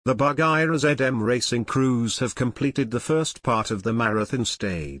The Buggyra ZM racing crews have completed the first part of the marathon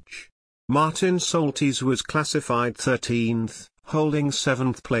stage. Martin Soltys was classified 13th, holding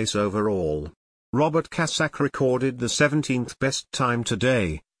 7th place overall. Robert Kasak recorded the 17th best time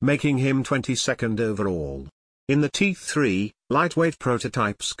today, making him 22nd overall. In the T3, lightweight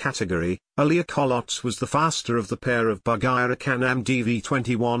prototypes category, Alia Kolots was the faster of the pair of Buggyra Can-Am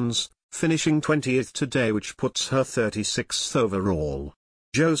DV21s, finishing 20th today, which puts her 36th overall.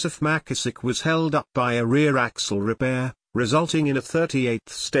 Joseph Makisic was held up by a rear axle repair, resulting in a 38th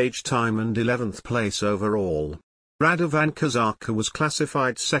stage time and 11th place overall. Radovan Kazaka was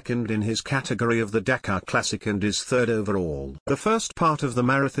classified second in his category of the Dakar Classic and is third overall. The first part of the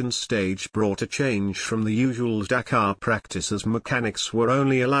marathon stage brought a change from the usual Dakar practice, as mechanics were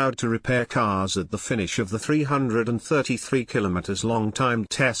only allowed to repair cars at the finish of the 333 km long timed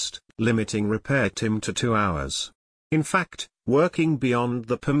test, limiting repair time to 2 hours. In fact, working beyond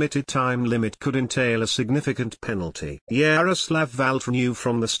the permitted time limit could entail a significant penalty. Yaroslav Valtra knew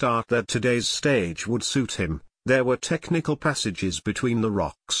from the start that today's stage would suit him. There were technical passages between the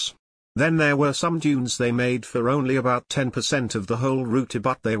rocks. Then there were some dunes they made for only about 10% of the whole route,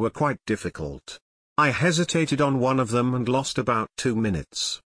 but they were quite difficult. I hesitated on one of them and lost about 2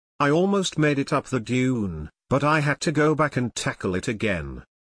 minutes. I almost made it up the dune, but I had to go back and tackle it again.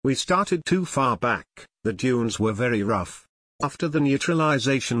 We started too far back, the dunes were very rough. After the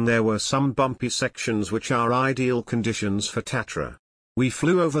neutralization there were some bumpy sections which are ideal conditions for Tatra. We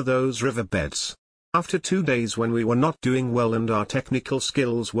flew over those riverbeds. After 2 days when we were not doing well and our technical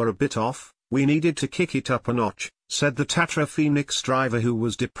skills were a bit off, we needed to kick it up a notch, said the Tatra Phoenix driver, who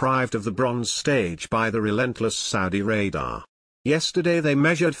was deprived of the bronze stage by the relentless Saudi radar. Yesterday they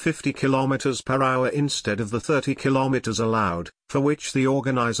measured 50 km per hour instead of the 30 km allowed, for which the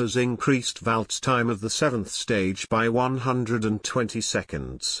organizers increased Valt's time of the 7th stage by 120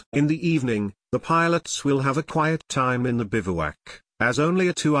 seconds. In the evening, the pilots will have a quiet time in the bivouac, as only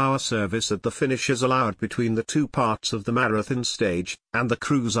a 2-hour service at the finish is allowed between the two parts of the marathon stage, and the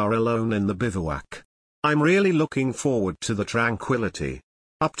crews are alone in the bivouac. I'm really looking forward to the tranquility.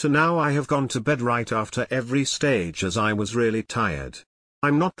 Up to now I have gone to bed right after every stage as I was really tired.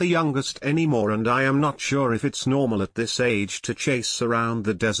 I'm not the youngest anymore and I am not sure if it's normal at this age to chase around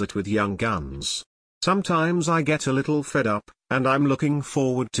the desert with young guns. Sometimes I get a little fed up, and I'm looking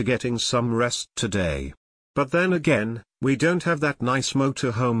forward to getting some rest today. But then again, we don't have that nice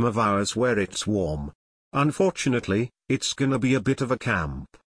motorhome of ours where it's warm. Unfortunately, it's gonna be a bit of a camp.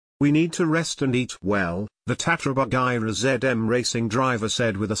 We need to rest and eat well, the Tatra Buggyra ZM racing driver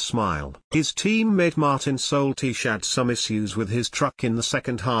said with a smile. His teammate Martin Soltys had some issues with his truck in the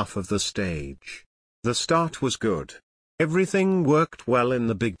second half of the stage. The start was good. Everything worked well in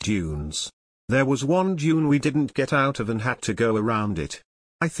the big dunes. There was one dune we didn't get out of and had to go around it.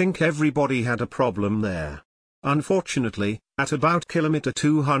 I think everybody had a problem there. Unfortunately, at about kilometer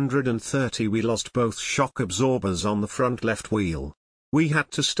 230 we lost both shock absorbers on the front left wheel. We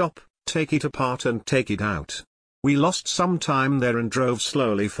had to stop, take it apart and take it out. We lost some time there and drove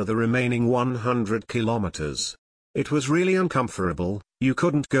slowly for the remaining 100 kilometers. It was really uncomfortable, you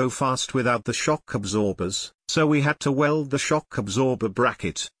couldn't go fast without the shock absorbers, so we had to weld the shock absorber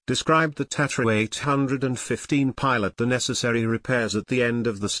bracket, described the Tatra 815 pilot the necessary repairs at the end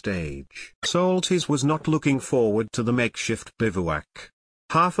of the stage. Soltys was not looking forward to the makeshift bivouac.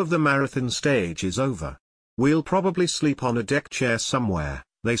 Half of the marathon stage is over. We'll probably sleep on a deck chair somewhere,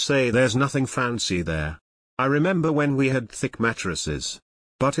 they say there's nothing fancy there. I remember when we had thick mattresses.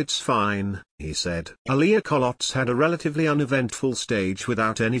 But it's fine, he said. Alia Kolots had a relatively uneventful stage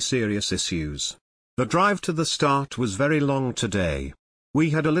without any serious issues. The drive to the start was very long today.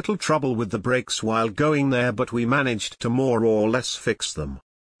 We had a little trouble with the brakes while going there, but we managed to more or less fix them.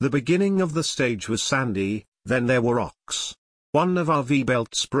 The beginning of the stage was sandy, then there were rocks. One of our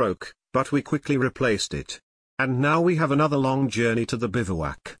V-belts broke, but we quickly replaced it. And now we have another long journey to the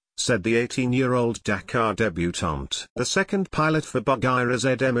bivouac, said the 18-year-old Dakar debutant. The second pilot for Buggyra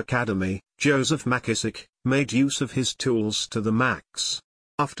ZM Academy, Joseph Makisic, made use of his tools to the max.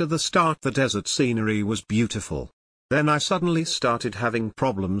 After the start the desert scenery was beautiful. Then I suddenly started having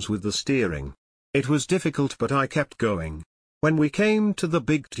problems with the steering. It was difficult, but I kept going. When we came to the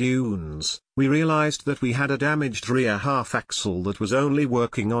big dunes, we realized that we had a damaged rear half axle that was only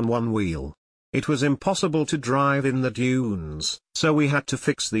working on one wheel. It was impossible to drive in the dunes, so we had to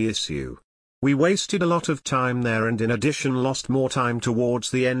fix the issue. We wasted a lot of time there and in addition lost more time towards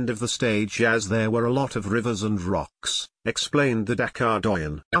the end of the stage as there were a lot of rivers and rocks, explained the Dakar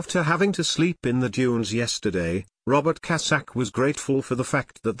doyen. After having to sleep in the dunes yesterday, Robert Kasak was grateful for the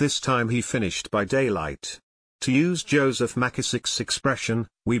fact that this time he finished by daylight. To use Joseph Makicic's expression,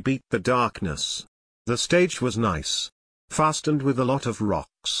 we beat the darkness. The stage was nice. Fast and with a lot of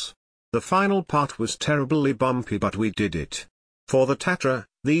rocks. The final part was terribly bumpy, but we did it. For the Tatra,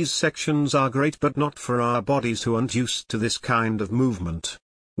 these sections are great, but not for our bodies who aren't used to this kind of movement.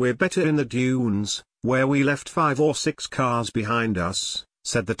 We're better in the dunes, where we left 5 or 6 cars behind us,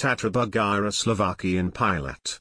 said the Tatra Bugara Slovakian pilot.